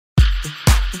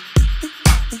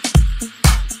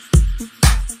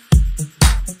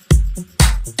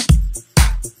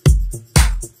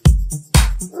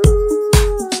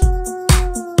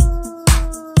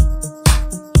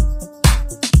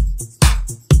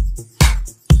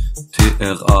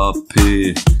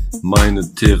T-R-A-P, meine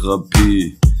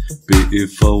Therapie.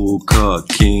 B-E-V-O-K,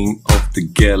 King of the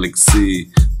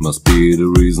Galaxy. Must be the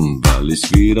reason, weil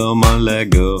ich wieder mal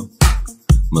lagge.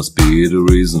 Must be the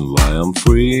reason why I'm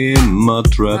free in my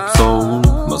trap zone.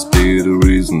 Must be the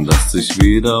reason, dass ich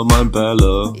wieder mal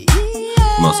bälle.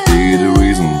 Must be the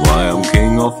reason why I'm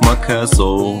king of my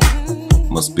castle.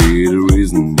 Must be the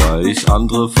reason why ich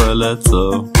andere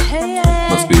verletze.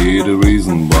 Must be the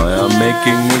reason why I'm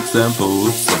making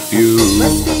examples of you.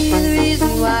 Must be the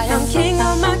reason why I'm king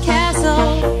of my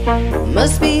castle.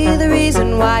 Must be the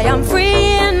reason why I'm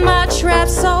free in my trap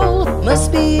soul.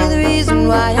 Must be the reason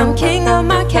why I'm king of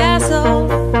my castle.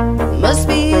 Must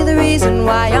be the reason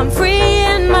why I'm free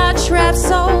in my trap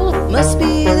soul. Must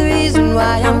be the reason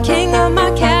why I'm king of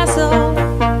my castle.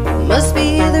 Must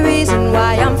be the reason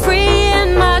why I'm free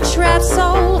in my trap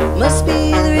soul. Must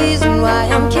be the reason why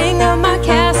I'm king of my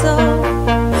castle.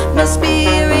 Must be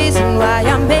a reason why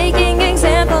I'm making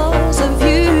examples of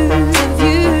you, of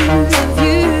you, of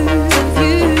you, of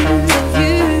you, of you, of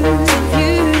you, of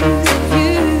you.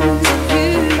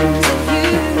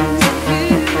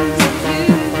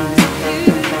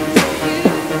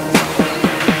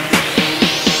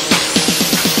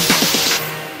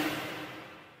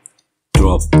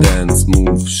 Drop, Dance,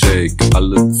 Move, Shake,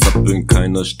 alle zappeln,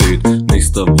 keiner steht.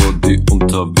 Nächster Body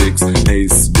unterwegs,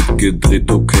 Haze wird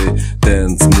gedreht, okay.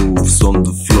 Dance, Moves on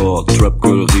the floor, Trap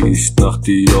Girl riecht nach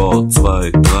Dior.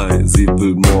 2, 3, sie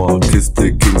will more,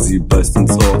 Kiste King, sie beißt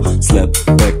ins Ohr. Slap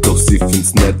back, doch sie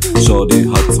find's nett. Shorty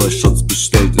hat 2 Shots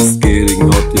bestellt, ist getting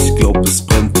hot, ich glaub es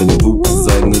brennt. Wenn Wuchs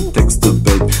seine Texte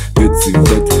bellt, wird sie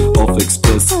wett auf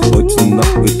Express. Heute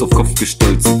Nacht wird auf Kopf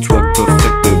gestellt, sie trap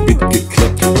perfekt, der Beat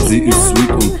geklappt. Sie ist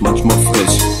sweet und manchmal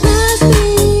frech.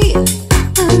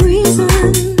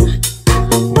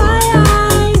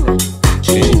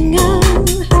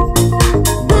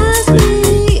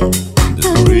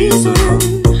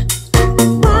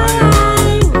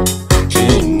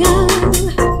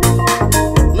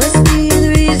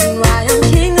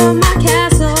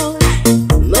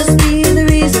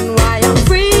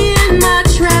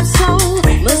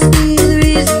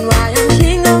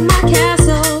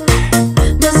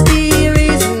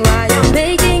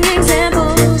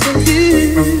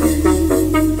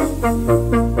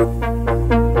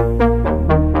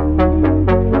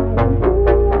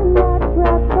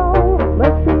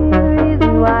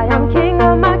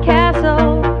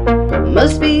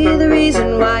 Must be the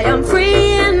reason why I'm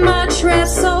free in my trap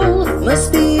soul.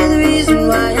 Must be the reason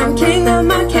why I'm king of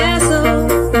my castle.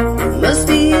 Must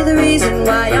be the reason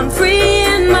why I'm free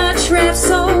in my trap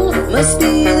soul. Must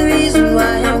be the reason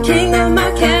why I'm king of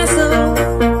my castle.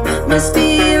 Must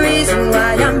be a reason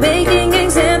why I'm making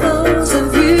examples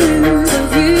of you,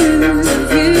 of you,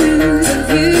 of you, of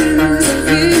you, of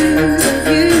you, of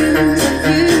you,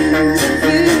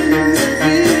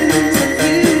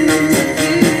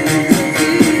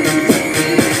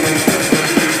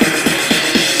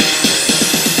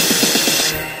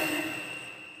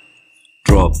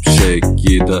 Drop, Shake,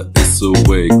 jeder ist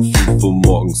awake. 5 Uhr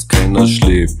morgens, keiner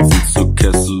schläft. Sind zur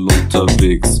Kessel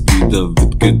unterwegs, wieder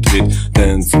wird gedreht.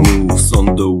 Dance Moves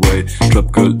on the way.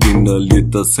 Trap Girl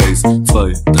inhaliert das Haze.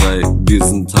 2, 3, wir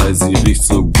sind high, sie riecht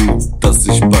so gut, dass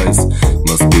ich beiß.